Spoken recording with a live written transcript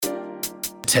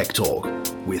Tech Talk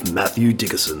with Matthew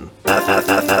Dickerson.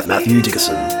 Matthew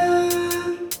Dickerson.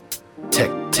 Tech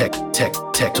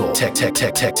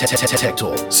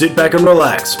Talk. Sit back and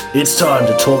relax. It's time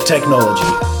to talk technology.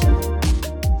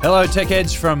 Hello, tech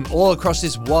heads from all across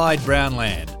this wide brown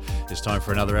land. It's time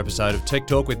for another episode of Tech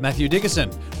Talk with Matthew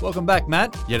Dickerson. Welcome back,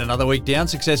 Matt. Yet another week down,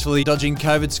 successfully dodging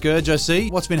COVID scourge, I see.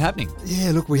 What's been happening?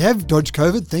 Yeah, look, we have dodged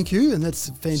COVID, thank you, and that's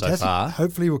fantastic. So far.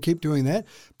 Hopefully we'll keep doing that.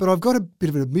 But I've got a bit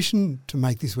of an admission to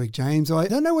make this week, James. I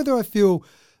don't know whether I feel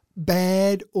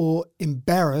bad or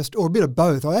embarrassed or a bit of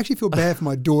both. I actually feel bad for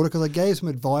my daughter because I gave some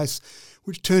advice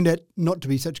which turned out not to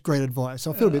be such great advice.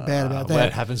 So I feel a bit bad about that. Well,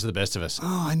 it happens to the best of us.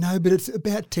 Oh, I know, but it's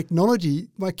about technology.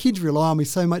 My kids rely on me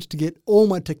so much to get all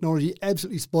my technology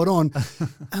absolutely spot on.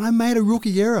 And I made a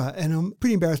rookie error and I'm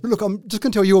pretty embarrassed. But look, I'm just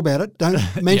going to tell you about it. Don't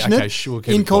mention okay, it. Sure,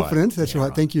 in confidence. That's yeah,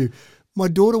 right. Thank you. My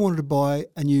daughter wanted to buy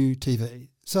a new TV.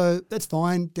 So that's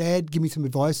fine. Dad, give me some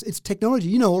advice. It's technology.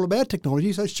 You know all about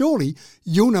technology, so surely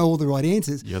you'll know all the right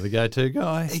answers. You're the go-to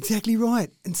guy. Exactly right.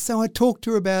 And so I talked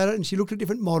to her about it and she looked at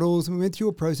different models and we went through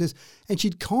a process and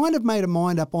she'd kind of made her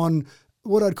mind up on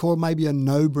what I'd call maybe a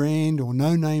no brand or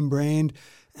no name brand.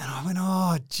 And I went,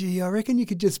 oh, gee, I reckon you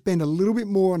could just spend a little bit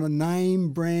more on a name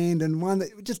brand and one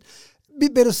that just a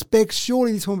bit better specs.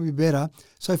 Surely this one would be better.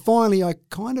 So finally I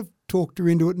kind of talked her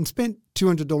into it and spent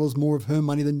 $200 more of her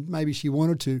money than maybe she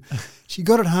wanted to. She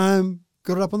got it home,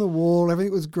 got it up on the wall,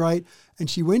 everything was great, and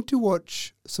she went to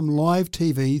watch some live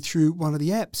TV through one of the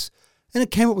apps. And it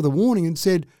came up with a warning and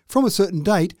said, from a certain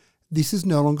date, this is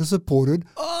no longer supported.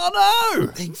 Oh,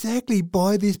 no! Exactly,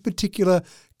 by this particular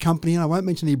company. And I won't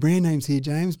mention any brand names here,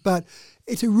 James, but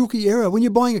it's a rookie error. When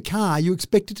you're buying a car, you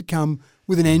expect it to come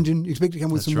with an engine, you expect it to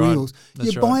come with some wheels.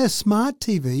 You buy a smart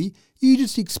TV, you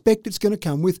just expect it's going to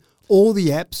come with all the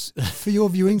apps for your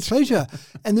viewing pleasure.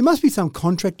 And there must be some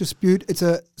contract dispute. It's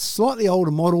a slightly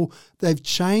older model. They've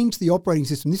changed the operating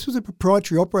system. This was a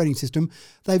proprietary operating system.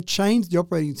 They've changed the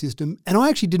operating system. And I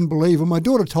actually didn't believe when my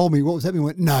daughter told me what was happening. I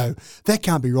went, no, that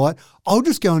can't be right. I'll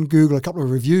just go and Google a couple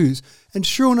of reviews. And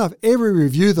sure enough, every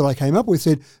review that I came up with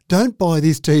said, don't buy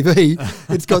this TV.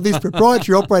 It's got this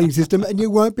proprietary operating system and you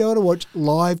won't be able to watch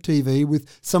live TV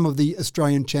with some of the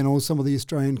Australian channels, some of the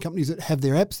Australian companies that have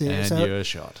their apps there. And so, you're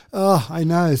shot. Oh, I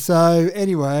know. So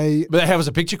anyway. But how was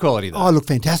the picture quality though? Oh, look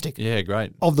fantastic. Yeah,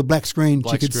 great. Of the black screen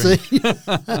you could see.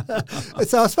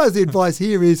 So I suppose the advice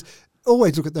here is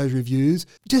always look at those reviews.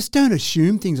 Just don't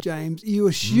assume things, James. You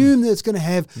assume that it's going to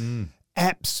have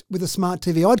apps with a smart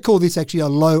TV. I'd call this actually a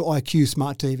low IQ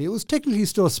smart TV. It was technically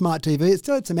still a smart TV. It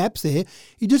still had some apps there.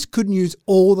 You just couldn't use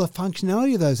all the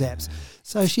functionality of those apps.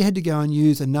 So she had to go and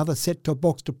use another set-top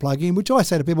box to plug in, which I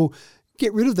say to people,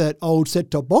 get rid of that old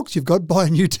set-top box you've got, buy a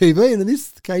new TV. And in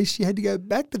this case, she had to go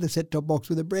back to the set-top box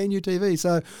with a brand new TV.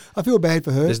 So I feel bad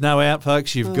for her. There's no out,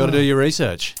 folks. You've got to do your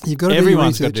research. You've got to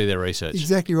Everyone's do your research. got to do their research.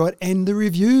 Exactly right. And the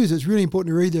reviews. It's really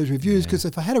important to read those reviews because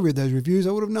if I had read those reviews,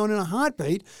 I would have known in a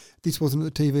heartbeat this wasn't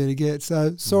the TV to get.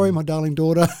 So sorry, my darling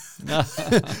daughter.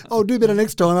 I'll do better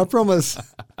next time, I promise.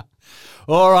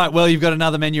 All right. Well, you've got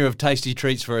another menu of tasty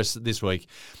treats for us this week.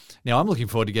 Now, I'm looking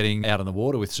forward to getting out on the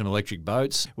water with some electric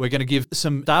boats. We're going to give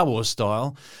some Star Wars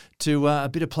style to a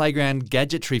bit of playground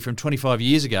gadgetry from 25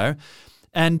 years ago.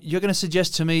 And you're going to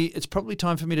suggest to me it's probably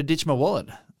time for me to ditch my wallet.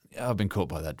 I've been caught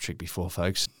by that trick before,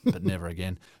 folks, but never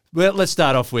again. Well, let's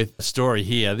start off with a story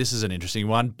here. This is an interesting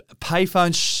one.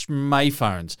 Payphones,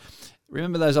 schmayphones.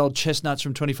 Remember those old chestnuts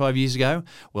from 25 years ago?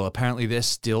 Well, apparently they're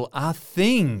still a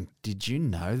thing. Did you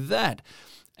know that?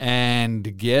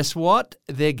 And guess what?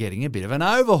 They're getting a bit of an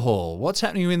overhaul. What's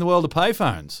happening in the world of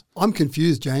payphones? I'm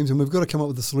confused, James, and we've got to come up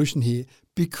with a solution here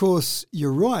because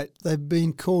you're right. They've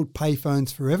been called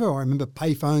payphones forever. I remember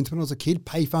payphones when I was a kid,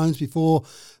 payphones before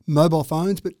mobile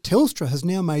phones, but Telstra has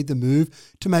now made the move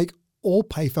to make all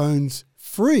payphones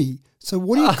free. So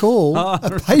what do you call a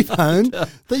payphone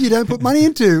that you don't put money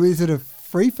into? Is it a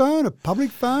free phone, a public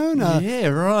phone? Yeah,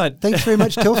 right. Thanks very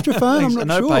much, Telstra phone. I'm not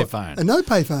sure. A no-pay phone. A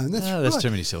no-pay phone. That's There's right.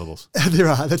 too many syllables. There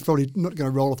are. That's probably not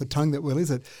going to roll off the tongue that well, is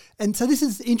it? And so this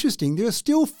is interesting. There are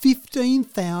still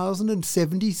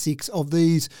 15,076 of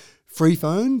these free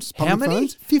phones, public How many?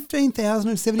 phones.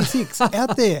 15,076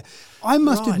 out there. I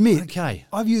must admit, okay.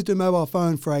 I've used a mobile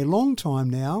phone for a long time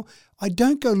now. I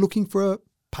don't go looking for a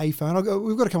payphone.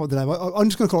 We've got to come up with the name. I'm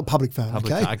just going to call it public phone.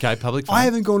 Okay, public phone. I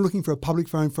haven't gone looking for a public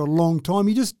phone for a long time.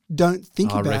 You just don't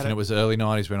think about it. I reckon it was early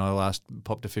 90s when I last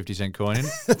popped a 50-cent coin in.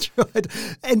 That's right.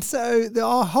 And so the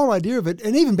whole idea of it,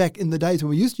 and even back in the days when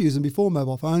we used to use them before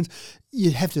mobile phones,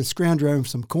 you'd have to scrounge around for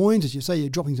some coins. As you say, you're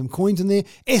dropping some coins in there.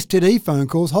 STD phone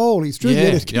calls, holy street,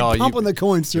 you just keep pumping the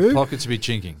coins through. Your pockets would be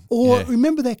chinking. Or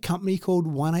remember that company called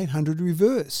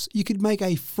 1-800-REVERSE? You could make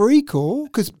a free call,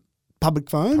 because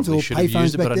public phones Probably or should pay have phones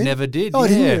used it, back but then. I never did. Oh,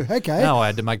 didn't you? Okay. No, I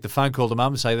had to make the phone call to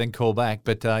mum and say, then call back.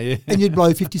 But and you'd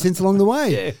blow 50 cents along the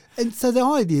way. Yeah. And so the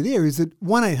idea there is that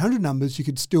 1-800 numbers you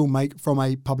could still make from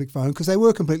a public phone because they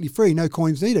were completely free, no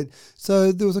coins needed.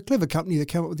 So there was a clever company that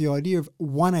came up with the idea of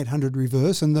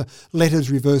 1-800-REVERSE, and the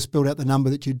letters reverse spelled out the number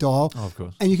that you dial. Oh, of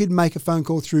course. And you could make a phone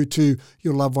call through to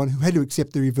your loved one who had to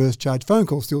accept the reverse charge phone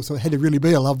call still, so it had to really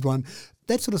be a loved one.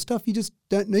 That sort of stuff you just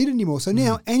don't need anymore. So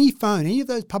now any phone, any of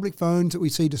those public phones that we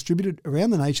see distributed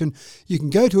around the nation, you can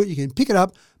go to it, you can pick it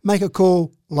up, make a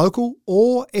call local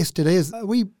or STD. Are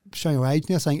we showing our age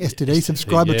now, saying STD,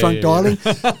 subscriber trunk dialing,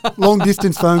 long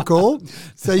distance phone call.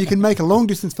 So you can make a long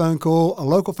distance phone call, a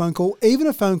local phone call, even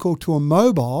a phone call to a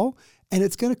mobile, and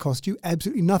it's going to cost you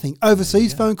absolutely nothing.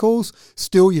 Overseas phone calls,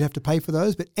 still you'd have to pay for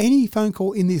those, but any phone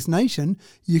call in this nation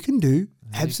you can do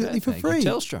absolutely for free.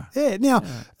 Telstra. Yeah. Now,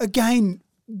 again,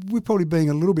 we're probably being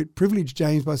a little bit privileged,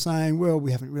 James, by saying, well,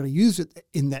 we haven't really used it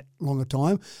in that long a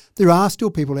time. There are still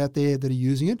people out there that are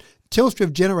using it. Telstra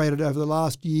have generated over the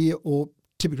last year, or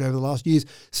typically over the last years,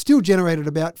 still generated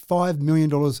about $5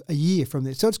 million a year from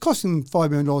this. So it's costing $5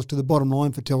 million to the bottom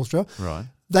line for Telstra. Right.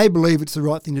 They believe it's the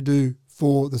right thing to do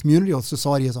for the community or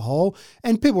society as a whole.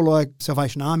 And people like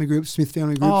Salvation Army groups, Smith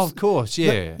Family groups. Oh, of course,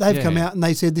 yeah. They've come out and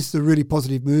they said this is a really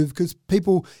positive move because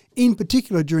people, in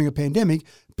particular during a pandemic,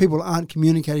 people aren't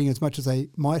communicating as much as they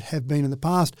might have been in the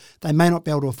past. They may not be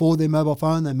able to afford their mobile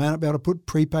phone. They may not be able to put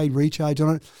prepaid recharge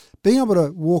on it. Being able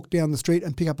to walk down the street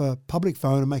and pick up a public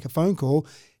phone and make a phone call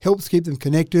helps keep them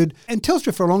connected. And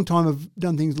Telstra for a long time have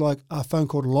done things like a phone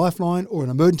call to Lifeline or an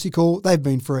emergency call. They've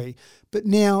been free. But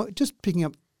now just picking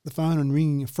up the phone and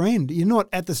ringing a friend, you're not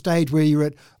at the stage where you're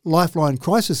at Lifeline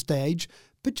crisis stage,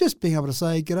 but just being able to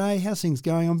say, g'day, how's things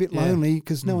going? I'm a bit lonely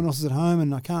because no one else is at home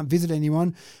and I can't visit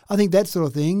anyone. I think that sort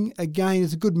of thing, again,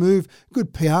 is a good move,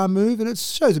 good PR move, and it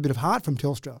shows a bit of heart from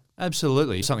Telstra.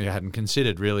 Absolutely. Something I hadn't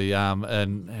considered, really.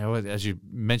 And as you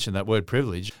mentioned that word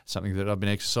privilege, something that I've been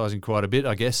exercising quite a bit,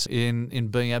 I guess, in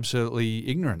being absolutely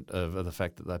ignorant of the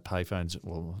fact that the pay phones,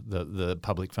 well, the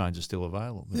public phones are still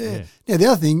available. Yeah. Now, the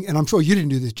other thing, and I'm sure you didn't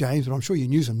do this, James, but I'm sure you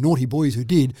knew some naughty boys who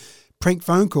did, prank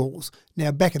phone calls.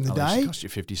 Now, back in the day... They cost you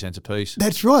 50 cents a piece.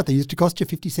 That's right. They used to cost you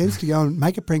 50 cents to go and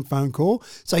make a prank phone call.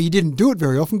 So you didn't do it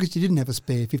very often because you didn't have a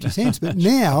spare 50 cents. But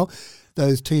now,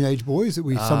 those teenage boys that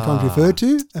we sometimes refer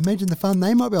to, imagine the fun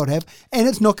they might be able to have. And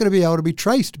it's not going to be able to be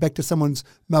traced back to someone's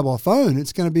mobile phone.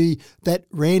 It's going to be that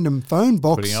random phone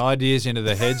box. Putting ideas into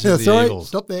the heads of the evils.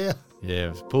 Stop there.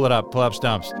 Yeah, pull up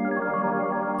stumps.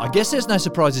 I guess there's no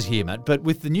surprises here, Matt, but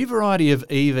with the new variety of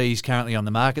EVs currently on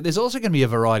the market, there's also going to be a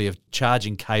variety of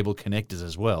charging cable connectors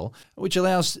as well, which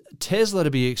allows Tesla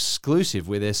to be exclusive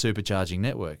with their supercharging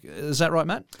network. Is that right,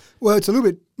 Matt? Well, it's a little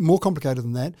bit more complicated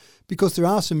than that because there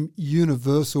are some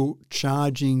universal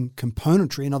charging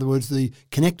componentry. In other words, the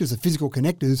connectors, the physical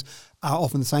connectors, are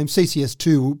often the same.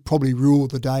 CCS2 will probably rule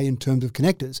the day in terms of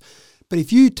connectors. But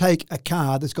if you take a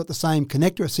car that's got the same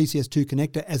connector, a CCS2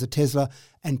 connector, as a Tesla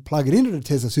and plug it into the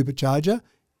Tesla supercharger,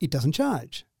 it doesn't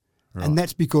charge. Right. And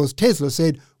that's because Tesla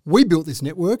said, we built this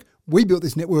network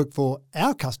for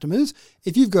our customers.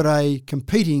 If you've got a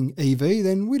competing EV,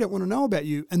 then we don't want to know about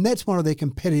you. And that's one of their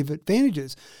competitive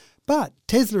advantages. But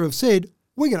Tesla have said,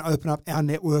 we're going to open up our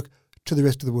network to the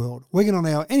rest of the world. We're going to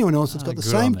allow anyone else that's got the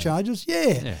same chargers,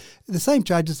 the same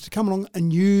chargers to come along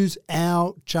and use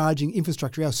our charging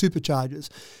infrastructure, our superchargers.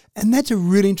 And that's a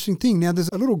really interesting thing. Now, there's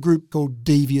a little group called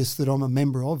Devious that I'm a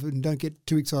member of, and don't get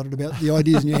too excited about the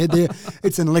ideas in your head there.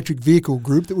 It's an electric vehicle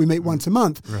group that we meet once a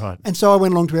month. Right. And so I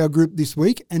went along to our group this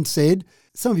week and said,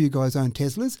 some of you guys own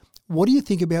Teslas. What do you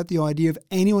think about the idea of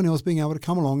anyone else being able to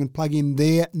come along and plug in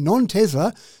their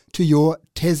non-Tesla to your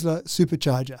Tesla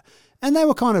supercharger? And they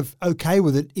were kind of okay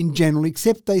with it in general,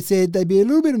 except they said they'd be a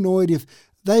little bit annoyed if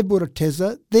they bought a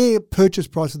Tesla. Their purchase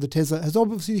price of the Tesla has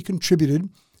obviously contributed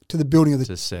to the building of the...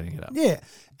 Just setting it up. Yeah.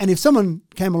 And if someone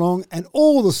came along and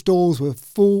all the stalls were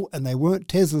full and they weren't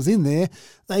Teslas in there,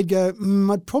 they'd go,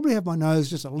 I'd probably have my nose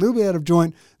just a little bit out of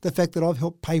joint, the fact that I've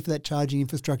helped pay for that charging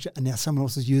infrastructure and now someone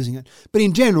else is using it. But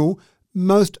in general,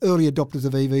 most early adopters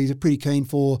of EVs are pretty keen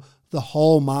for the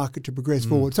whole market to progress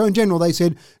forward. So in general, they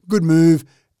said, good move.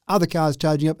 other cars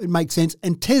charging up, it makes sense.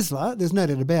 And Tesla, there's no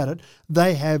doubt about it,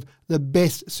 they have the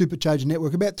best supercharger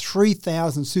network, about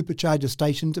 3,000 supercharger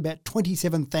stations, about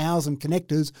 27,000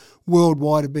 connectors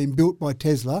worldwide have been built by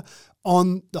Tesla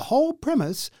on the whole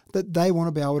premise that they want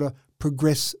to be able to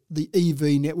progress the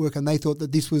EV network, and they thought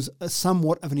that this was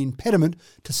somewhat of an impediment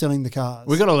to selling the cars.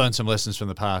 We've got to learn some lessons from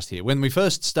the past here. When we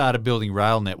first started building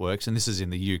rail networks, and this is in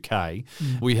the UK,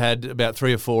 we had about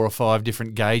 3 or 4 or 5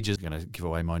 different gauges. I'm going to give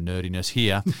away my nerdiness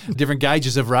here. Different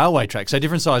gauges of railway tracks. So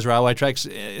different size railway tracks.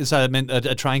 So it meant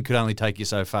a train could only take you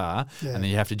so far, and then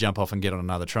you have to jump off and get on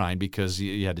another train because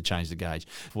you had to change the gauge.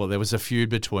 Well, there was a feud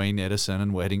between Edison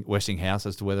and Westinghouse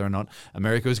as to whether or not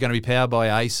America was going to be powered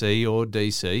by AC or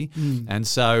DC. And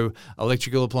so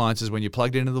electrical appliances, when you're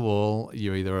plugged into the wall,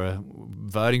 you either are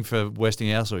voting for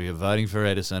Westinghouse or you're voting for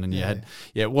Edison. And you had,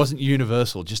 it wasn't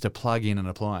universal, just to plug in an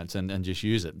appliance and just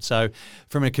use it. So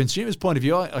from a consumer's point of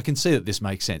view, I can see that this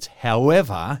makes sense.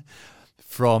 However,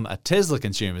 from a Tesla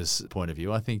consumer's point of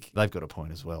view, I think they've got a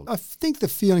point as well. I think the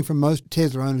feeling from most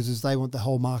Tesla owners is they want the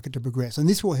whole market to progress. And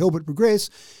this will help it progress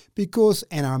because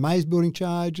NRMA is building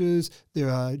chargers, there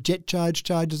are jet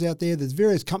chargers out there, there's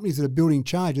various companies that are building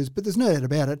chargers, but there's no doubt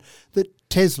about it that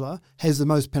Tesla has the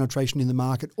most penetration in the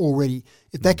market already.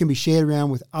 If that can be shared around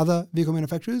with other vehicle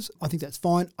manufacturers, I think that's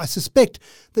fine. I suspect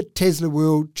that Tesla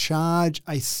will charge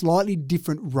a slightly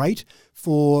different rate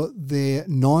for their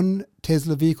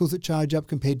non-Tesla vehicles that charge up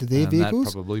compared to their vehicles.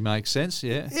 That probably makes sense,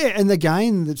 yeah. Yeah, and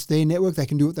again, that's their network. They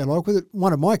can do what they like with it.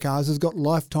 One of my cars has got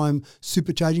lifetime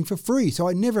supercharging for free, so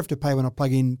I never have to pay when I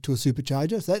plug into a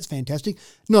supercharger, so that's fantastic.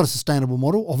 Not a sustainable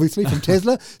model, obviously, from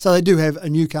Tesla. So they do have a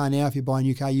new car now. If you buy a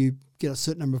new car, you get a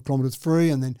certain number of kilometres free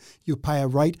and then you'll pay a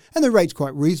rate. And the rate's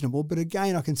quite reasonable, but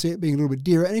again, I can see it being a little bit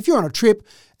dearer. And if you're on a trip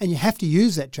and you have to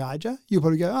use that charger, you'll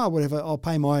probably go, oh, whatever, I'll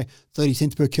pay my 30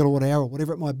 cents per kilowatt hour or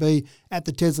whatever it might be at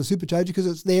the Tesla supercharger because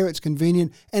it's there, it's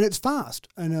convenient, and it's fast.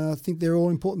 And I think they're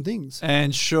all important things.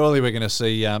 And surely we're going to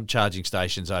see charging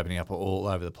stations opening up all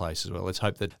over the place as well. Let's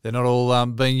hope that they're not all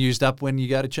being used up when you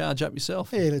go to charge up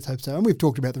yourself. Yeah, let's hope so. And we've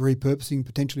talked about the repurposing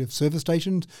potentially of service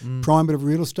stations, prime bit of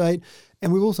real estate.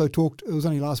 And we've also talked, it was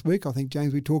only last week, I think,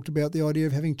 James, we talked about the idea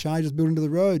of having chargers built into the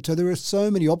road. So there are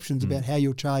so many options about how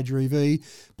you'll charge your EV,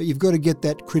 but you've got to get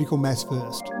that critical mass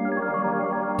first.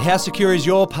 How secure is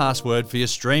your password for your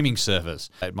streaming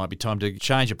service? It might be time to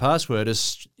change your password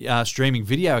as streaming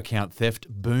video account theft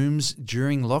booms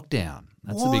during lockdown.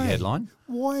 That's the big headline.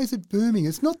 Why is it booming?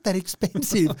 It's not that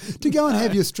expensive to go and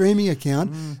have your streaming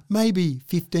account, maybe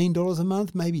 $15 a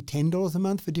month, maybe $10 a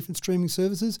month for different streaming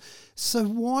services. So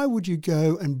why would you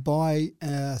go and buy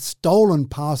a stolen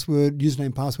password,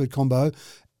 username password combo?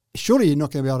 Surely you're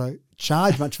not going to be able to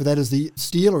charge much for that as the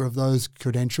stealer of those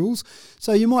credentials.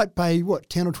 So you might pay, $10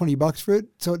 or $20 for it,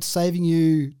 so it's saving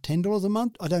you $10 a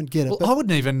month? I don't get it. Well, I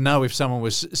wouldn't even know if someone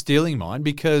was stealing mine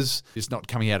because it's not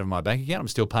coming out of my bank account. I'm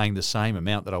still paying the same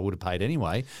amount that I would have paid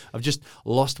anyway. I've just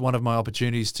lost one of my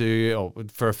opportunities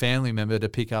for a family member to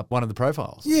pick up one of the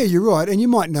profiles. Yeah, you're right. And you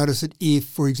might notice it if,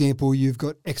 for example, you've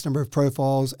got X number of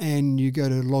profiles and you go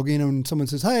to log in and someone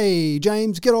says, hey,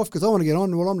 James, get off because I want to get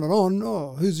on. Well, I'm not on.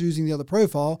 Oh, who's using the other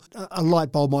profile? A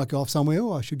light bulb might go off somewhere.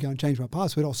 Oh, I should go and change my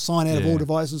password. I'll sign out of all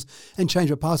devices and change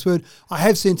my password. I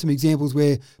have seen some examples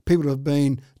where people have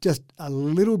been just a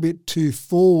little bit too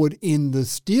forward in the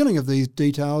stealing of these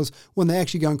details when they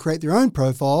actually go and create their own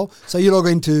profile. So you log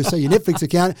into, say, your Netflix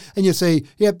account and you see,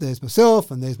 yep, there's myself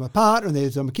and there's my partner and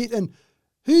there's my kid and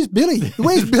who's Billy?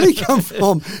 Where's Billy come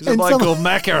from? There's a bloke called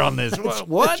Macca on this.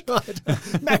 What? Right.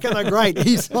 Macca the Great.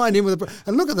 He signed in with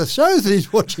and look at the shows that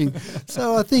he's watching.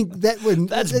 So I think that would...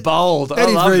 That's bold. That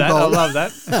is very bold. I love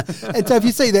that. And so if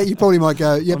you see that, you probably might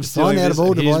go, yep, sign out of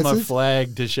all devices. Here's my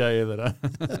flag to show you that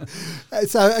I...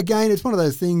 So again, it's one of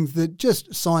those things that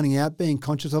just signing out, being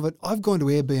conscious of it. I've gone to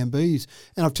Airbnbs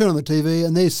and I've turned on the TV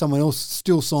and there's someone else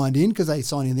still signed in because they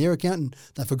sign in their account and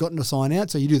they've forgotten to sign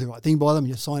out. So you do the right thing by them.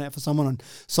 You sign out for someone and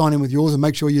sign in with yours and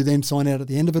make sure you then sign out at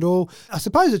the end of it all. I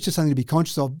suppose it's just something to be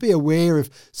conscious of. Be aware if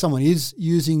someone is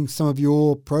using some of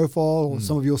your profile or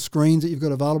some of your screens that you've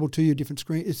got available to you, different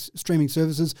streaming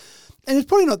services. And it's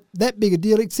probably not that big a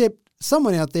deal, except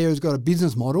someone out there has got a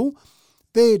business model.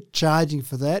 They're charging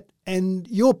for that and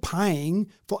you're paying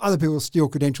for other people to steal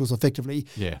credentials effectively.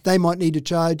 Yeah. They might need to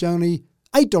charge only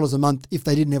 $8 a month if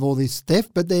they didn't have all this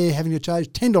theft, but they're having to charge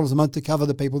 $10 a month to cover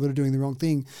the people that are doing the wrong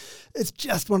thing. It's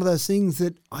just one of those things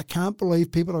that I can't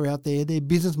believe people are out there. Their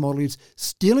business model is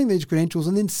stealing these credentials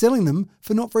and then selling them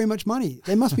for not very much money.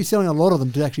 They must be selling a lot of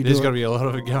them to actually do it. There's got to be a lot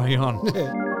of it going on.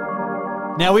 Yeah.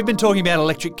 Now, we've been talking about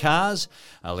electric cars,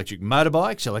 electric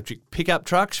motorbikes, electric pickup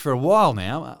trucks for a while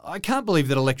now. I can't believe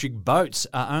that electric boats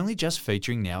are only just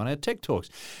featuring now in our Tech Talks.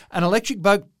 An electric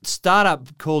boat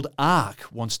startup called ARC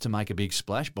wants to make a big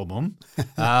splash. Boom, boom.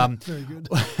 Very good.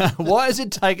 Why has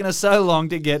it taken us so long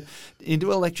to get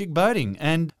into electric boating?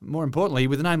 And more importantly,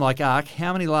 with a name like ARC,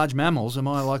 how many large mammals am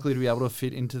I likely to be able to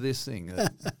fit into this thing?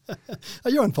 Are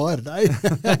you on fire today?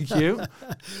 Thank you.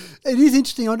 It is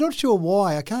interesting. I'm not sure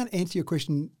why. I can't answer your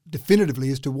question definitively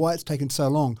as to why it's taken so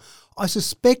long. I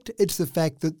suspect it's the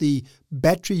fact that the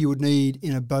battery you would need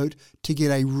in a boat to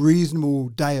get a reasonable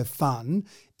day of fun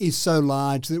is so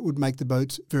large that it would make the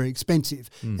boats very expensive.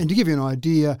 And to give you an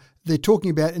idea, they're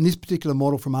talking about in this particular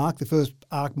model from ARC, the first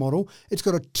ARC model, it's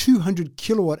got a 200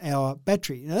 kilowatt hour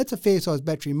battery. Now that's a fair sized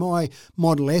battery. My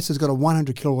Model S has got a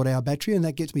 100 kilowatt hour battery and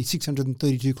that gets me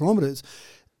 632 kilometres.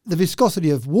 The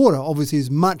viscosity of water obviously is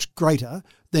much greater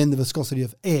than the viscosity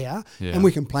of air. Yeah. And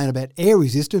we complain about air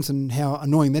resistance and how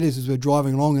annoying that is as we're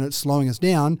driving along and it's slowing us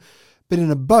down. But in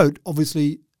a boat,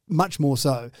 obviously, much more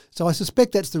so. So I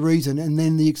suspect that's the reason. And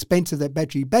then the expense of that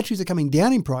battery. Batteries are coming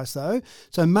down in price though.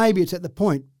 So maybe it's at the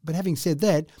point. But having said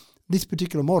that, this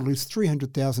particular model is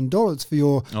 $300,000 for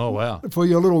your for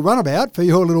your little runabout, for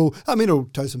your little, it'll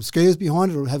tow some skiers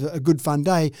behind it, it'll have a good fun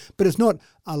day, but it's not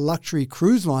a luxury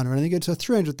cruise line or anything. It's a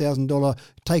 $300,000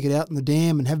 take it out in the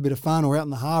dam and have a bit of fun, or out in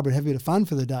the harbour and have a bit of fun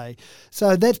for the day.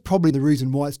 So that's probably the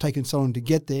reason why it's taken so long to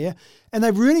get there. And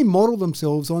they've really modelled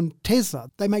themselves on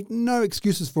Tesla. They make no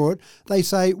excuses for it. They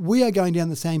say, we are going down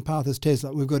the same path as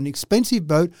Tesla. We've got an expensive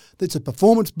boat that's a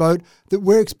performance boat that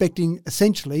we're expecting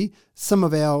essentially some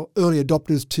of our early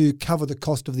adopters to cover the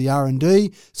cost of the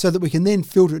R&D so that we can then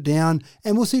filter it down.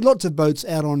 And we'll see lots of boats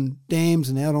out on dams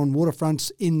and out on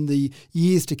waterfronts in the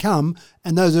years to come.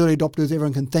 And those early adopters,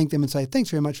 everyone can thank them and say, thanks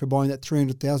very much for buying that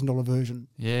 $300,000 version.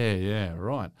 Yeah,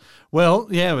 right. Well,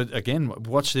 again,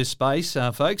 watch this space,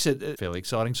 folks. It's a fairly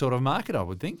exciting sort of market, I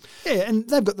would think. Yeah, and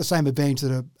they've got the same advantage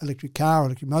that an electric car or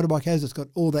electric motorbike has. It's got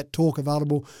all that torque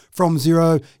available from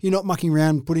zero. You're not mucking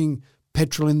around putting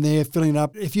petrol in there, filling it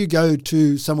up. If you go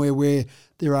to somewhere where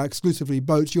there are exclusively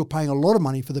boats, you're paying a lot of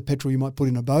money for the petrol you might put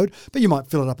in a boat, but you might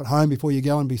fill it up at home before you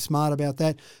go and be smart about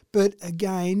that. But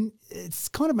again, it's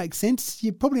kind of makes sense.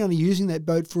 You're probably only using that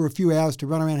boat for a few hours to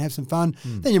run around and have some fun.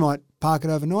 Then you might park it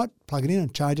overnight, plug it in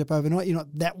and charge up overnight. You're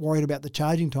not that worried about the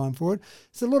charging time for it.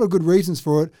 There's a lot of good reasons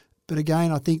for it. But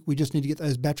again, I think we just need to get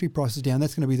those battery prices down.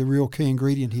 That's going to be the real key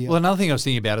ingredient here. Well, another thing I was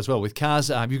thinking about as well, with cars,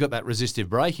 you've got that resistive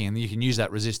braking, and you can use that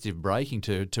resistive braking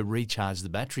to recharge the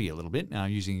battery a little bit,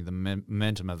 using the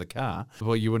momentum of the car.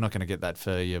 Well, you were not going to get that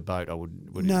for your boat, I wouldn't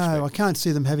expect. No, I can't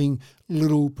see them having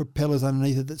little propellers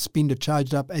underneath it that spin to charge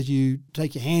it up as you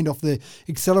take your hand off the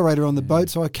accelerator on the boat.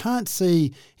 So I can't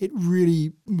see it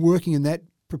really working in that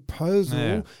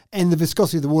proposal. And the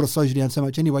viscosity of the water slows you down so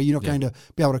much anyway, you're not going to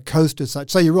be able to coast as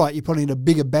such. So you're right, you're putting in a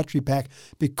bigger battery pack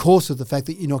because of the fact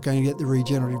that you're not going to get the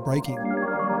regenerative braking.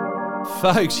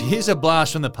 Folks, here's a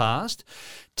blast from the past.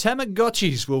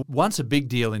 Tamagotchis were once a big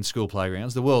deal in school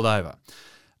playgrounds the world over.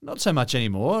 Not so much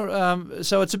anymore.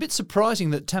 So it's a bit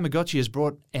surprising that Tamagotchi has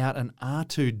brought out an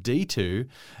R2-D2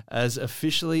 as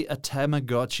officially a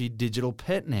Tamagotchi digital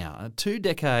pet now. 2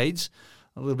 decades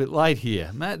a little bit late here.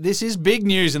 Matt, this is big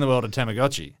news in the world of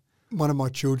Tamagotchi. One of my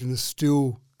children is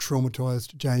still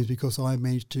traumatised, James, because I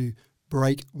managed to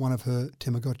break one of her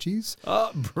Tamagotchis.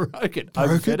 Oh, broke it.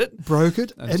 Overfed it? Broke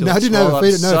it. And no, I didn't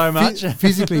overfeed it. No, so much. I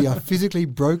physically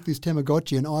broke this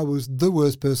Tamagotchi and I was the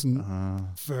worst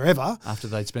person forever. After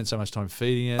they'd spent so much time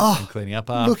feeding it and cleaning up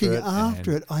after looking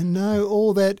after it. I know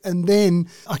all that. And then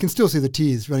I can still see the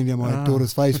tears running down my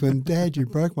daughter's face when, Dad, you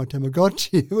broke my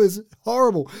Tamagotchi. It was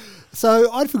horrible.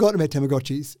 So I'd forgotten about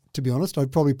Tamagotchis, to be honest.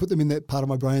 I'd probably put them in that part of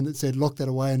my brain that said, lock that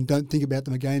away and don't think about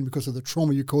them again because of the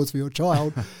trauma you caused for your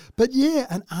child. But yeah,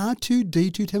 an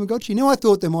R2-D2 Tamagotchi. Now, I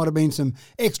thought there might have been some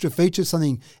extra features,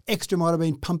 something extra might have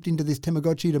been pumped into this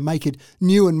Tamagotchi to make it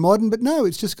new and modern. But no,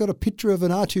 it's just got a picture of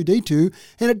an R2-D2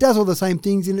 and it does all the same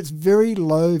things in its very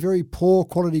low, very poor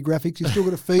quality graphics. You've still got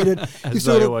to feed it. You've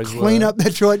still got to clean up.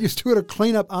 That's right. You've still got to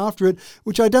clean up after it,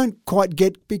 which I don't quite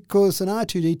get because an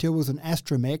R2-D2 was an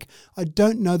astromech. I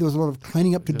don't know there was a lot of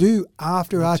cleaning up to do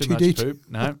after R2-D2.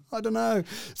 No. I don't know.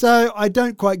 So I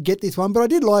don't quite get this one, but I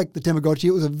did like the Tamagotchi.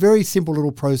 It was a very simple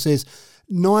little process,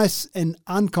 nice and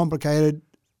uncomplicated.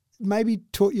 Maybe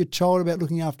taught your child about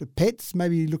looking after pets,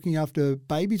 maybe looking after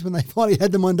babies when they finally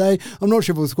had them one day. I'm not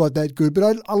sure if it was quite that good,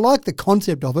 but I like the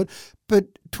concept of it. But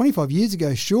 25 years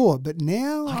ago, sure, but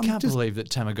now I can't believe that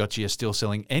Tamagotchi are still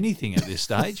selling anything at this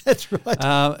stage. That's right.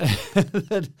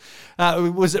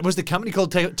 Was the company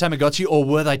called Tamagotchi, or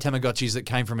were they Tamagotchis that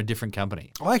came from a different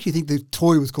company? I actually think the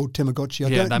toy was called Tamagotchi.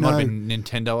 They might have been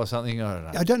Nintendo or something. I don't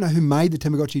know. I don't know who made the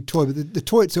Tamagotchi toy, but the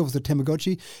toy itself was the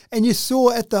Tamagotchi. And you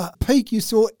saw at the peak,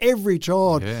 every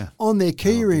child on their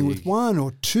keyring with 1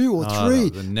 or 2 or 3.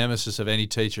 The nemesis of any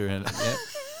teacher. And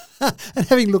and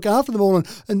having to look after them all.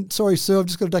 And sorry, sir, I've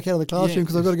just got to duck out of the classroom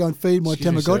because I've got to go and feed my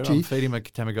Tamagotchi. Sir, I'm feeding my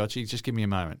Tamagotchi. Just give me a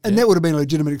moment. And that would have been a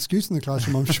legitimate excuse in the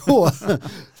classroom, I'm sure.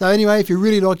 So anyway, if you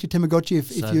really liked your Tamagotchi,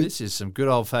 this is some good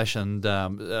old-fashioned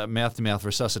mouth-to-mouth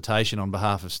resuscitation on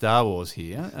behalf of Star Wars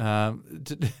here.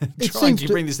 Trying to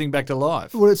bring this thing back to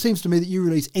life. Well, it seems to me that you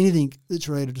release anything that's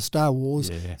related to Star Wars,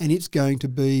 and it's going to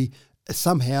be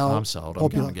somehow I'm sold. popular.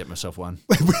 I'm going to get myself one.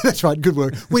 That's right. Good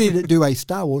work. We need to do a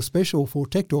Star Wars special for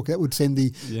Tech Talk. That would send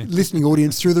the listening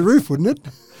audience through the roof, wouldn't it?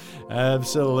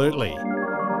 Absolutely.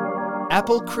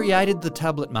 Apple created the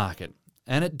tablet market,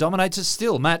 and it dominates it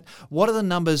still. Matt, what are the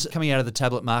numbers coming out of the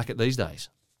tablet market these days?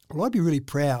 Well, I'd be really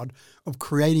proud of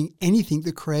creating anything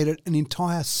that created an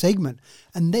entire segment,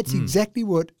 and that's exactly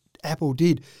what Apple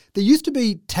did. There used to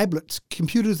be tablets,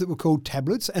 computers that were called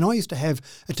tablets, and I used to have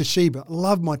a Toshiba. I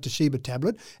loved my Toshiba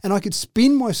tablet, and I could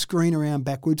spin my screen around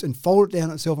backwards and fold it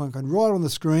down itself, and I could write on the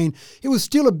screen. It was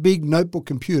still a big notebook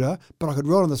computer, but I could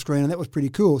write on the screen, and that was pretty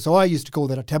cool. So I used to call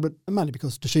that a tablet, mainly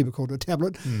because Toshiba called it a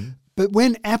tablet. But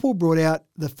when Apple brought out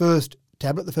the first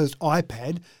tablet, the first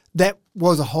iPad, that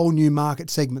was a whole new market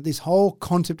segment. This whole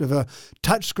concept of a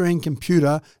touchscreen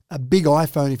computer, a big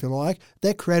iPhone, if you like,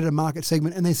 that created a market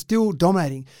segment, and they're still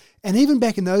dominating. And even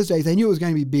back in those days, they knew it was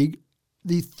going to be big.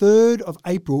 The 3rd of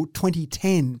April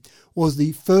 2010 was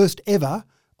the first ever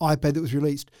iPad that was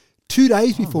released. 2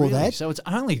 days before that. So it's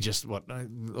only just,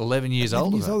 11 years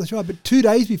old? 11 years old, that's right. But 2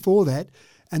 days before that,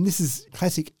 and this is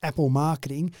classic Apple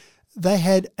marketing, they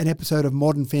had an episode of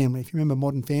Modern Family. If you remember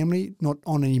Modern Family, not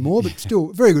on anymore, but still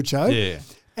a very good show. Yeah.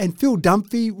 And Phil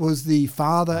Dunphy was the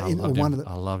father I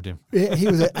loved him. Yeah, he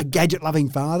was a gadget-loving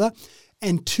father.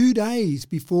 And 2 days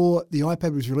before the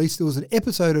iPad was released, there was an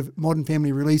episode of Modern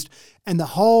Family released, and the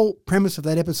whole premise of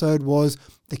that episode was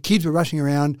the kids were rushing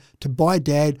around to buy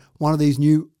Dad one of these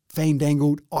new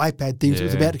fandangled iPad things that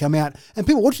was about to come out. And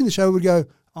people watching the show would go,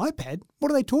 iPad?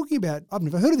 What are they talking about? I've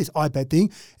never heard of this iPad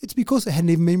thing. It's because it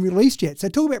hadn't even been released yet. So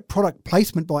talk about product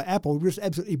placement by Apple, just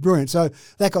absolutely brilliant. So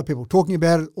that got people talking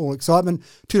about it, all excitement.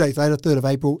 2 days later, 3rd of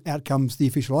April, out comes the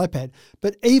official iPad.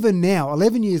 But even now,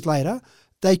 11 years later,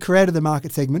 they created the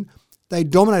market segment. They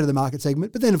dominated the market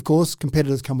segment. But then, of course,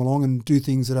 competitors come along and do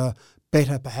things that are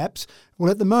better, perhaps. Well,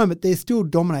 at the moment, they're still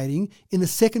dominating. In the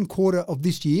second quarter of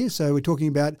this year, so we're talking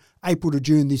about April to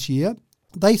June this year,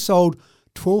 they sold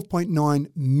 12.9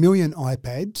 million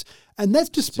iPads, and that's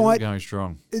despite still going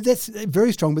strong. That's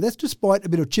very strong, but that's despite a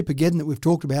bit of Chipageddon that we've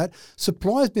talked about.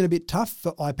 Supply's been a bit tough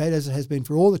for iPad, as it has been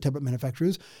for all the tablet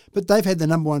manufacturers, but they've had the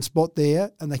number one spot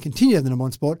there, and they continue to have the number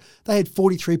one spot. They had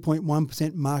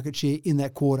 43.1% market share in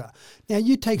that quarter. Now,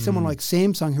 you take someone like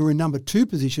Samsung, who are in number 2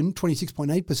 position,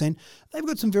 26.8%. They've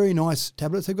got some very nice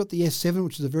tablets. They've got the S7,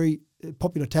 which is a very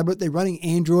popular tablet. They're running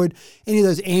Android. Any of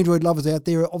those Android lovers out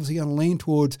there are obviously going to lean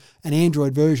towards an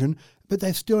Android version, but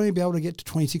they've still only been able to get to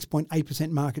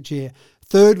 26.8% market share.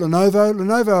 Third, Lenovo.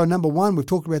 Lenovo are number 1. We've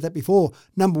talked about that before.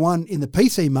 Number 1 in the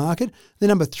PC market. They're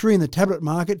number 3 in the tablet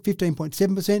market,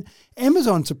 15.7%.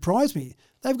 Amazon surprised me.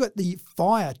 They've got the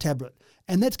Fire tablet,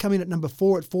 and that's coming at number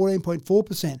 4 at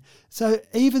 14.4%. So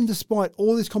even despite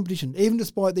all this competition, even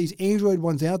despite these Android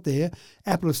ones out there,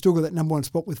 Apple has still got that number 1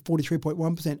 spot with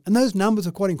 43.1%. And those numbers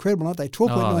are quite incredible, aren't they?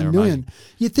 12.9 million. Amazing.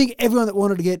 You'd think everyone that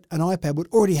wanted to get an iPad would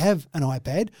already have an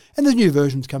iPad. And there's new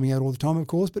versions coming out all the time, of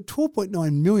course, but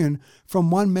 12.9 million from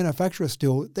one manufacturer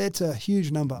still, that's a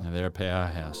huge number. Now they're a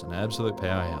powerhouse, an absolute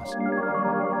powerhouse.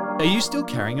 Are you still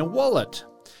carrying a wallet?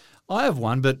 I have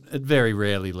one, but it very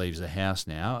rarely leaves the house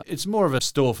now. It's more of a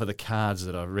store for the cards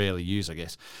that I rarely use, I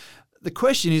guess. The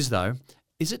question is, though,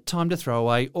 is it time to throw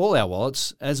away all our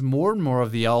wallets as more and more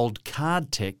of the old card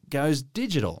tech goes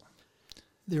digital?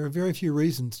 There are very few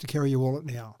reasons to carry your wallet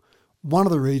now. One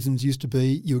of the reasons used to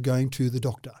be you were going to the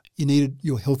doctor. You needed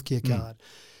your healthcare card.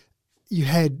 You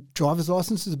had driver's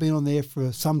licenses have been on there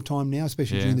for some time now,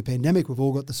 especially during the pandemic. We've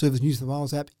all got the Service New South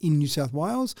Wales app in New South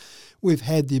Wales. We've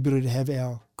had the ability to have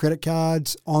our credit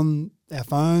cards on our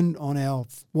phone, on our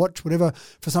watch, whatever,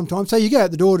 for some time. So you go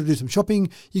out the door to do some shopping.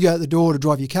 You go out the door to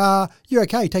drive your car. You're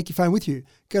okay. Take your phone with you.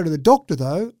 Go to the doctor,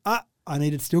 though. I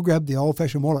need to still grab the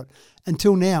old-fashioned wallet.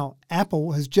 Until now,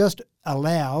 Apple has just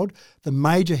allowed the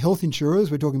major health insurers,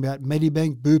 we're talking about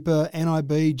Medibank, Bupa,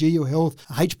 NIB, GU Health,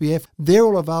 HBF, they're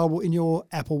all available in your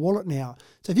Apple Wallet now.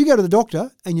 So if you go to the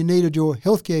doctor and you needed your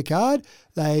healthcare card,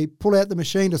 they pull out the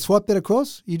machine to swipe that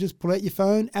across. You just pull out your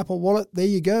phone, Apple Wallet, there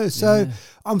you go. So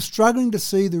I'm struggling to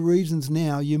see the reasons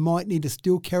now you might need to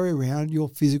still carry around your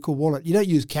physical wallet. You don't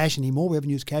use cash anymore. We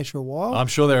haven't used cash for a while. I'm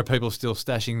sure there are people still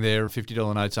stashing their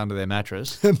 $50 notes under their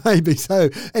mattress. Maybe so.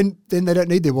 And then they don't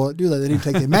need their wallet, do they? They need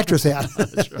to take their mattress out.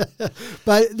 That's right.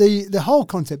 But the whole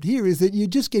concept here is that you're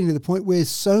just getting to the point where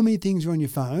so many things are on your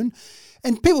phone.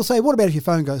 And people say, what about if your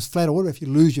phone goes flat, or what if you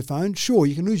lose your phone? Sure,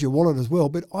 you can lose your wallet as well,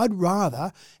 but I'd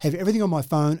rather have everything on my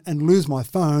phone and lose my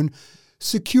phone,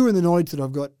 secure in the knowledge that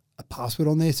I've got a password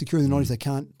on there, secure in the knowledge they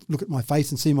can't look at my face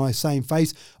and see my same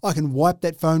face. I can wipe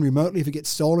that phone remotely if it gets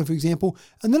stolen, for example,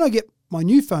 and then I get my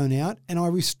new phone out and I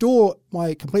restore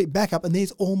my complete backup and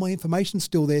there's all my information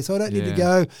still there. So I don't need to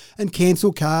go and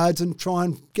cancel cards and try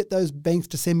and get those banks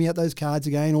to send me out those cards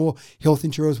again, or health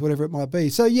insurers, whatever it might be.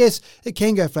 So yes, it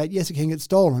can go flat. Yes, it can get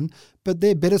stolen, but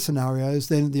they're better scenarios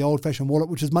than the old-fashioned wallet,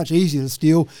 which is much easier to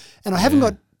steal. And I haven't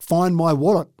got Find My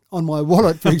Wallet on my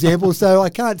wallet, for example, so I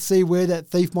can't see where that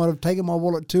thief might have taken my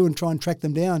wallet to and try and track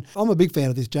them down. I'm a big fan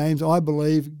of this, James. I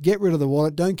believe get rid of the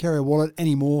wallet. Don't carry a wallet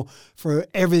anymore for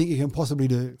everything you can possibly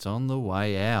do. It's on the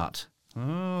way out.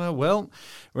 Oh, well,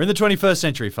 we're in the 21st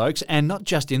century, folks, and not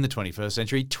just in the 21st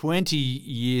century, 20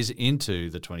 years into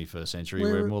the 21st century.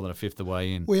 We're more than a fifth of the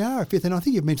way in. We are a fifth, and I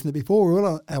think you've mentioned it before. We're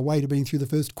on our way to being through the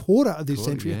first quarter of this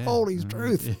century. Yeah. Holy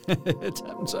truth. It's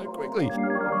happened so quickly.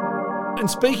 And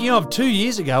speaking of, 2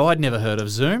 years ago, I'd never heard of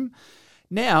Zoom.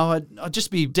 Now, I'd just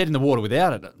be dead in the water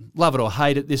without it. Love it or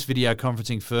hate it, this video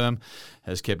conferencing firm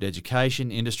has kept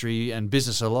education, industry and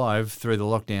business alive through the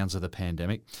lockdowns of the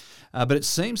pandemic. But it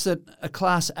seems that a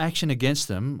class action against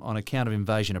them on account of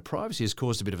invasion of privacy has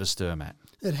caused a bit of a stir, Matt.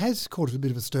 It has caused a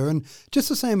bit of a stir. And just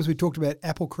the same as we talked about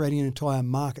Apple creating an entire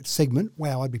market segment,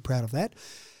 wow, I'd be proud of that.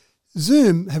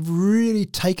 Zoom have really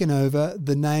taken over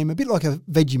the name, a bit like a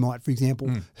Vegemite, for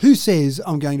example. Who says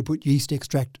I'm going to put yeast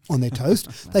extract on their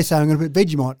toast? They say I'm going to put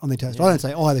Vegemite on their toast. Yeah. I don't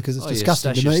say either because it's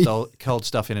disgusting to me. You stash cold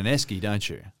stuff in an esky, don't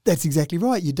you? That's exactly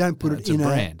right. You don't put it in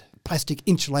a plastic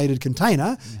insulated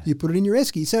container. You put it in your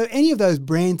esky. So any of those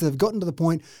brands that have gotten to the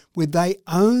point where they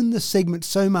own the segment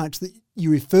so much that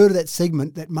you refer to that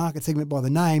segment, that market segment by the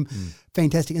name,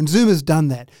 fantastic. And Zoom has done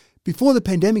that. Before the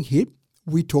pandemic hit,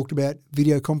 we talked about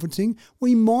video conferencing.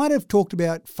 We might have talked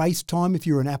about FaceTime if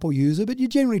you're an Apple user, but you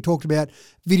generally talked about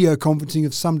video conferencing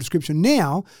of some description.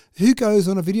 Now, who goes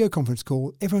on a video conference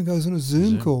call? Everyone goes on a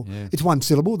Zoom call. Yeah. It's one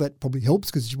syllable. That probably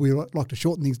helps because we like to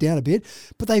shorten things down a bit.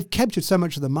 But they've captured so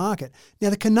much of the market.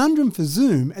 Now, the conundrum for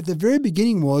Zoom at the very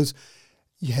beginning was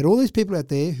you had all these people out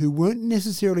there who weren't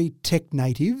necessarily tech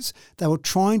natives. They were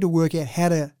trying to work out how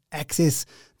to access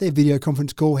their video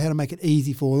conference call, how to make it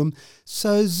easy for them.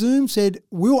 So Zoom said,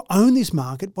 we'll own this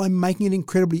market by making it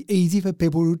incredibly easy for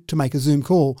people to make a Zoom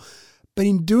call. But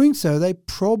in doing so, they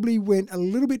probably went a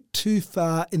little bit too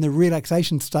far in the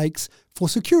relaxation stakes for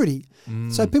security.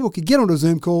 So people could get onto a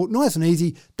Zoom call, nice and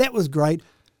easy. That was great.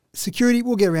 Security,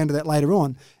 we'll get around to that later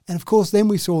on. And of course, then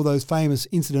we saw those famous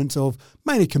incidents of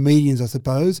mainly comedians, I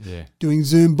suppose, doing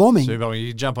Zoom bombing. Zoom bombing. You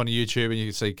can jump onto YouTube and you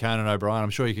can see Conan O'Brien. I'm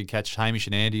sure you could catch Hamish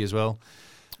and Andy as well.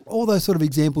 All those sort of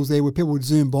examples there where people would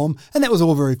Zoom bomb. And that was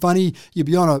all very funny. You'd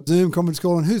be on a Zoom conference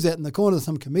call and who's out in the corner?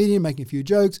 Some comedian making a few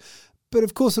jokes. But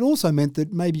of course, it also meant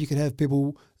that maybe you could have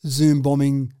people Zoom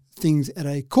bombing things at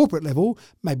a corporate level,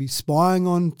 maybe spying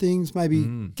on things, maybe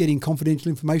getting confidential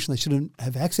information they shouldn't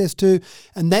have access to.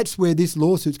 And that's where this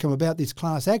lawsuit's come about, this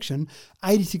class action.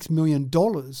 $86 million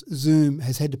Zoom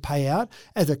has had to pay out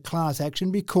as a class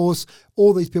action because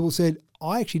all these people said,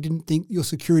 I actually didn't think your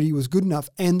security was good enough.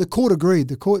 And the court agreed.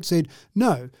 The court said,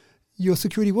 no, your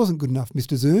security wasn't good enough,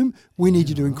 Mr. Zoom. We need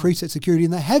you to increase that security.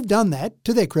 And they have done that.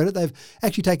 To their credit, they've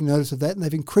actually taken notice of that and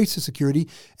they've increased the security.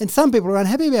 And some people are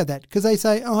unhappy about that because they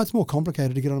say, oh, it's more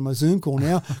complicated to get on my Zoom call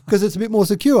now because it's a bit more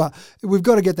secure. We've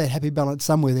got to get that happy balance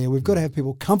somewhere there. We've got to have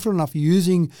people comfortable enough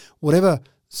using whatever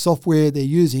software they're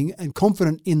using and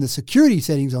confident in the security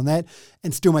settings on that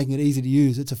and still making it easy to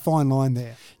use. It's a fine line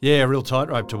there. Yeah, a real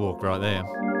tightrope to walk right there.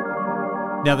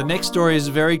 Now, the next story is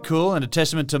very cool and a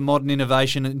testament to modern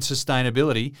innovation and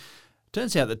sustainability.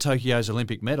 Turns out that Tokyo's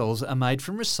Olympic medals are made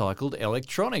from recycled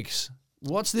electronics.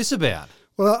 What's this about?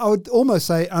 Well, I would almost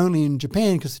say only in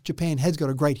Japan because Japan has got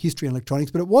a great history in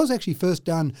electronics, but it was actually first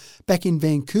done back in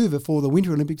Vancouver for the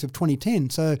Winter Olympics of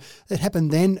 2010. So it happened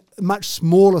then, much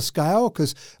smaller scale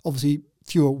because obviously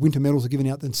fewer winter medals are given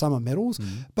out than summer medals.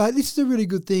 But this is a really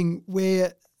good thing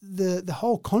where the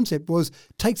whole concept was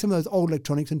take some of those old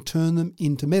electronics and turn them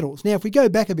into metals. Now, if we go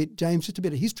back a bit, James, just a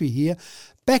bit of history here.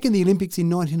 Back in the Olympics in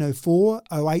 1904,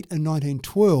 08 and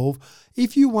 1912,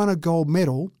 if you won a gold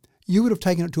medal, you would have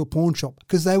taken it to a pawn shop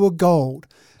because they were gold.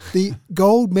 The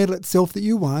gold medal itself that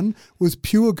you won was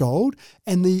pure gold,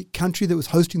 and the country that was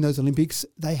hosting those Olympics,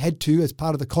 they had to, as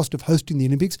part of the cost of hosting the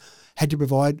Olympics, had to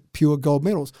provide pure gold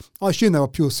medals. I assume they were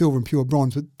pure silver and pure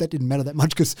bronze, but that didn't matter that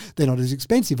much because they're not as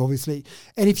expensive, obviously.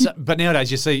 And if but nowadays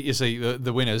you see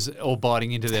the winners all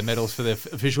biting into their medals for their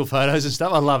official photos and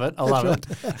stuff. I love it. I love it.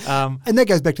 And that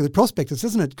goes back to the prospectus,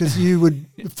 doesn't it? Because you would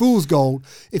fool's gold.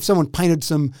 If someone painted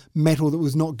some metal that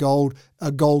was not gold,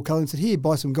 a gold colour, and said, "Here,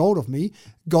 buy some gold off me."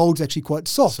 Gold's actually quite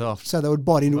soft. So they would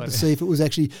bite into it to see if it was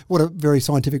actually, what a very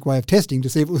scientific way of testing, to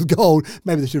see if it was gold.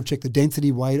 Maybe they should have checked the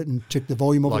density, weighed it, and checked the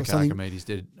volume of it or something. Like Archimedes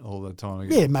did all the time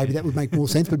ago. Yeah, maybe that would make more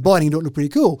sense, but biting into it looked pretty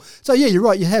cool. So yeah, you're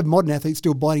right, you have modern athletes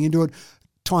still biting into it.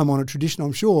 Time-honoured tradition,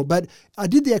 I'm sure. But I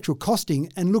did the actual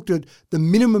costing and looked at the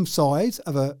minimum size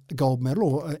of a gold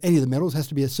medal, or any of the medals has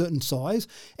to be a certain size.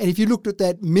 And if you looked at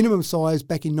that minimum size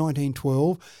back in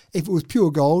 1912, if it was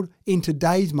pure gold, in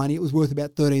today's money, it was worth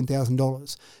about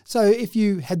 $13,000. So if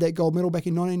you had that gold medal back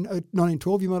in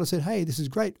 1912, you might have said, hey, this is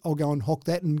great. I'll go and hock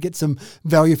that and get some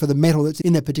value for the metal that's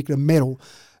in that particular medal.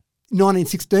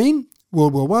 1916,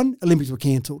 World War I, Olympics were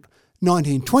cancelled.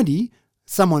 1920,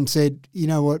 someone said, you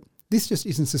know what, this just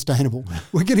isn't sustainable.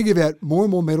 We're going to give out more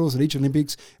and more medals at each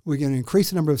Olympics. We're going to increase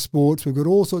the number of sports. We've got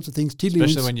all sorts of things.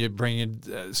 Especially when you bring in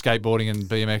skateboarding and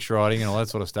BMX riding and all that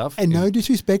sort of stuff. And no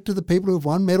disrespect to the people who have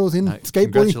won medals in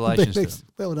skateboarding. Congratulations to them.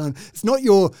 Well done. It's not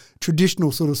your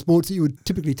traditional sort of sports that you would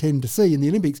typically tend to see in the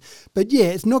Olympics. But yeah,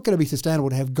 it's not going to be sustainable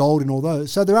to have gold in all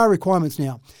those. So there are requirements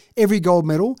now. Every gold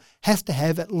medal has to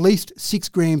have at least 6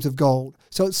 grams of gold.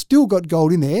 So it's still got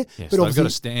gold in there. Yes, but they've got a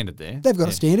standard there. They've got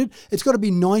a standard. It's got to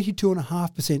be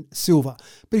 92.5% silver.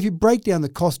 But if you break down the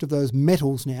cost of those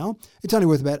metals now, it's only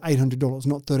worth about $800,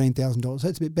 not $13,000. So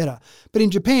it's a bit better. But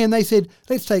in Japan, they said,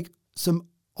 let's take some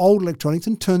old electronics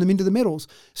and turn them into the metals.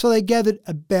 So they gathered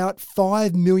about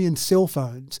 5 million cell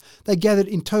phones. They gathered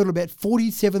in total about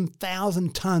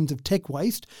 47,000 tonnes of tech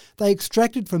waste. They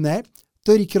extracted from that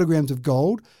 30 kilograms of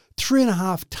gold,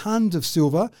 3.5 tonnes of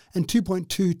silver and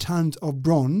 2.2 tonnes of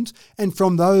bronze. And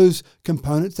from those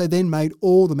components, they then made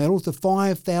all the medals, the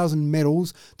 5,000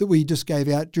 medals that we just gave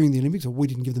out during the Olympics. Or we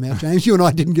didn't give them out, James. You and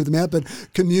I didn't give them out, but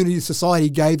community society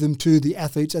gave them to the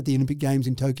athletes at the Olympic Games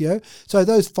in Tokyo. So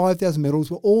those 5,000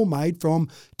 medals were all made from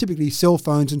typically cell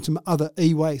phones and some other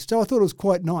e-waste. So I thought it was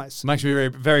quite nice. Makes me very,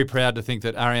 very proud to think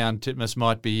that Ariarne Titmus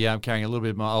might be carrying a little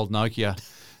bit of my old Nokia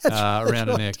around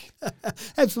her neck.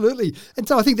 Absolutely. And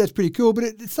so I think that's pretty cool. But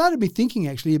it started me thinking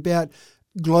actually about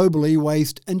global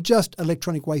e-waste and just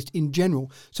electronic waste in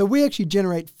general. So we actually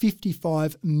generate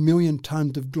 55 million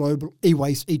tonnes of global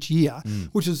e-waste each year,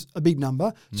 which is a big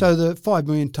number. So the 5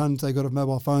 million tonnes they got of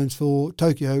mobile phones for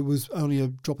Tokyo was only a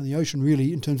drop in the ocean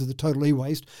really in terms of the total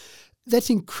e-waste.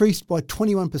 That's increased by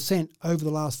 21% over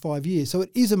the last 5 years. So it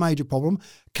is a major problem.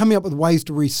 Coming up with ways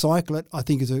to recycle it, I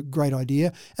think, is a great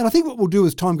idea. And I think what we'll do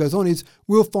as time goes on is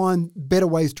we'll find better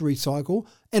ways to recycle,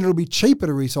 and it'll be cheaper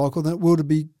to recycle than it will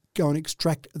to go and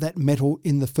extract that metal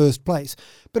in the first place.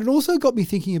 But it also got me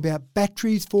thinking about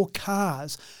batteries for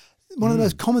cars. One of the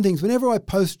most common things, whenever I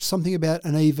post something about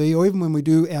an EV, or even when we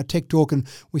do our tech talk, and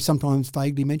we sometimes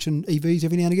vaguely mention EVs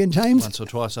every now and again, James. Once or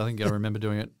twice, I think I remember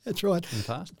doing it. That's right. In the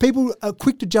past. People are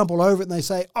quick to jump all over it and they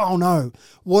say, oh no,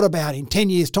 what about in 10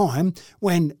 years' time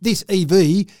when this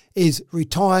EV is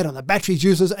retired and the battery's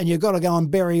useless and you've got to go and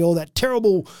bury all that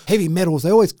terrible heavy metals.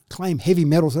 They always claim heavy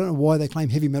metals. I don't know why they claim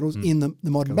heavy metals in the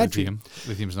modern battery.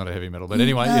 Lithium's not a heavy metal. But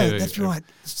anyway. No, that's right.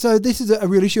 So this is a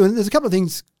real issue. And there's a couple of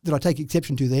things that I take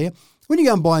exception to there. When you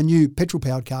go and buy a new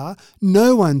petrol-powered car,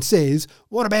 no one says,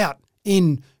 what about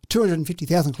in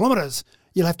 250,000 kilometres?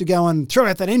 You'll have to go and throw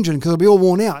out that engine because it'll be all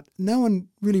worn out. No one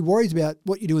really worries about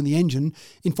what you do in the engine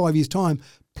in 5 years' time.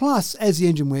 Plus, as the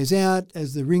engine wears out,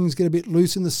 as the rings get a bit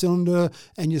loose in the cylinder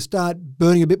and you start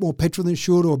burning a bit more petrol than it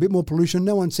should or a bit more pollution,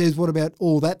 no one says, what about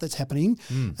all that's happening?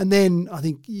 And then I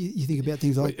think you think about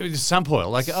things like sump oil.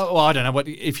 Like, I don't know what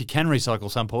if you can recycle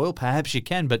sump oil. Perhaps you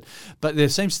can, but there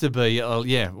seems to be,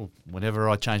 whenever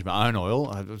I change my own oil,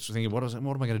 I was thinking, what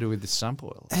am I going to do with this sump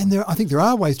oil? And I think there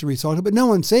are ways to recycle, but no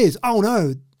one says, oh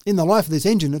no, in the life of this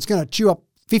engine, it's going to chew up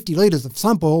 50 litres of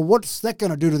sump oil. What's that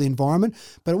going to do to the environment?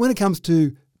 But when it comes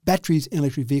to batteries in an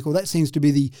electric vehicle. That seems to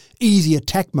be the easy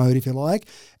attack mode, if you like.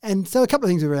 And so a couple of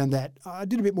things around that. I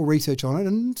did a bit more research on it,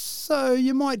 and so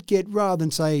you might get, rather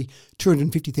than say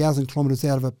 250,000 kilometres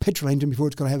out of a petrol engine before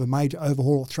it's got to have a major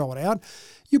overhaul or throw it out,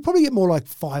 you probably get more like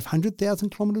 500,000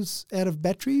 kilometres out of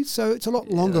batteries. So it's a lot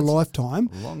longer lifetime.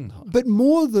 Long time. But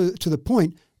more to the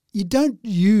point, you don't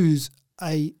use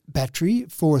a battery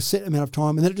for a set amount of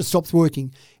time and then it just stops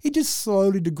working. It just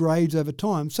slowly degrades over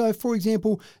time. So, for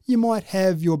example, you might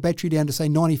have your battery down to, say,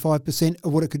 95%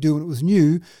 of what it could do when it was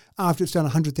new after it's done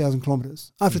 100,000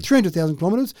 kilometres. After 300,000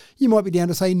 kilometres, you might be down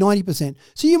to, say, 90%.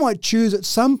 So you might choose at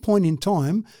some point in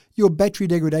time, your battery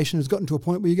degradation has gotten to a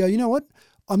point where you go, you know what,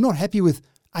 I'm not happy with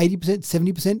 80%,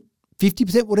 70%,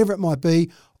 50%, whatever it might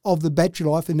be, of the battery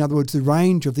life. In other words, the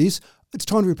range of this. It's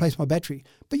time to replace my battery.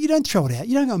 But you don't throw it out.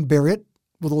 You don't go and bury it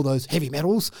with all those heavy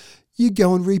metals. You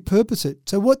go and repurpose it.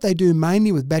 So what they do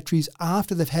mainly with batteries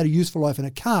after they've had a useful life in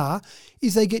a car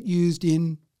is they get used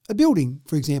in a building,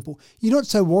 for example. You're not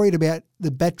so worried about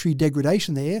the battery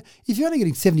degradation there. If you're only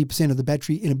getting 70% of the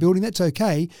battery in a building, that's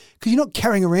okay, because you're not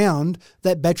carrying around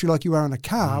that battery like you are in a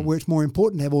car where it's more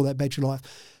important to have all that battery life.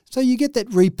 So you get that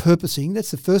repurposing.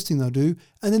 That's the first thing they'll do.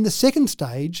 And then the second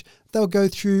stage they'll go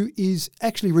through is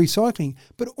actually recycling.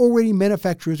 But already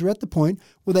manufacturers are at the point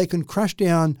where they can crush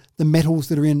down the metals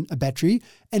that are in a battery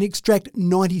and extract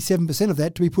 97% of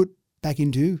that to be put back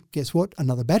into, guess what,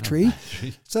 another battery.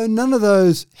 So none of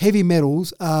those heavy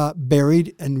metals are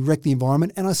buried and wreck the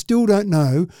environment. And I still don't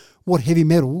know what heavy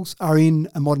metals are in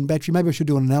a modern battery. Maybe I should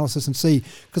do an analysis and see,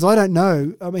 because I don't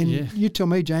know. I mean, You tell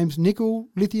me, James. Nickel,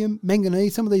 lithium,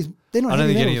 manganese, some of these, they're not heavy metals.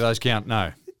 I don't think any of those count,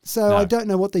 no. So I don't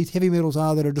know what these heavy metals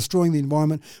are that are destroying the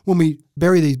environment when we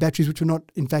bury these batteries, which we're not,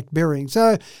 in fact, burying.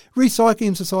 So recycling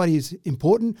in society is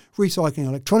important. Recycling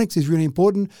electronics is really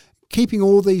important. Keeping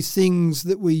all these things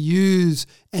that we use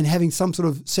and having some sort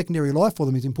of secondary life for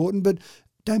them is important, but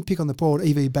don't pick on the poor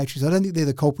EV batteries. I don't think they're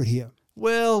the culprit here.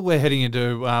 Well, we're heading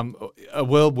into a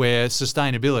world where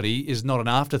sustainability is not an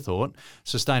afterthought.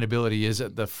 Sustainability is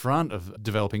at the front of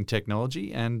developing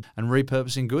technology, and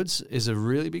repurposing goods is a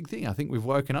really big thing. I think we've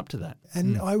woken up to that.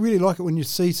 And I really like it when you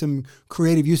see some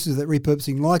creative uses of that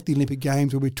repurposing, like the Olympic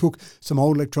Games, where we took some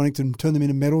old electronics and turned them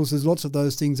into metals. There's lots of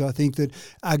those things, I think, that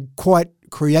are quite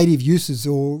creative uses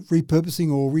or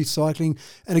repurposing or recycling.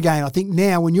 And again, I think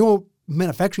now when you're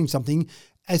manufacturing something,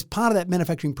 as part of that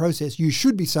manufacturing process, you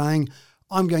should be saying,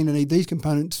 I'm going to need these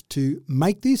components to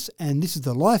make this, and this is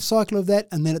the life cycle of that,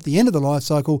 and then at the end of the life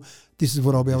cycle, this is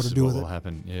what I'll be able to do with it. This is what will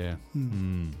happen,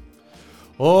 yeah.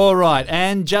 All right,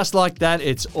 and just like that,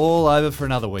 it's all over for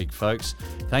another week, folks.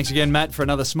 Thanks again, Matt, for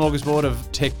another smorgasbord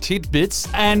of tech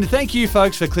tidbits, and thank you,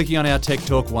 folks, for clicking on our Tech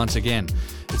Talk once again.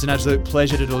 It's an absolute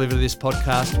pleasure to deliver this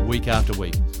podcast week after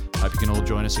week. Hope you can all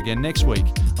join us again next week.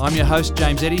 I'm your host,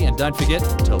 James Eddy, and don't forget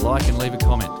to like and leave a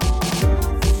comment.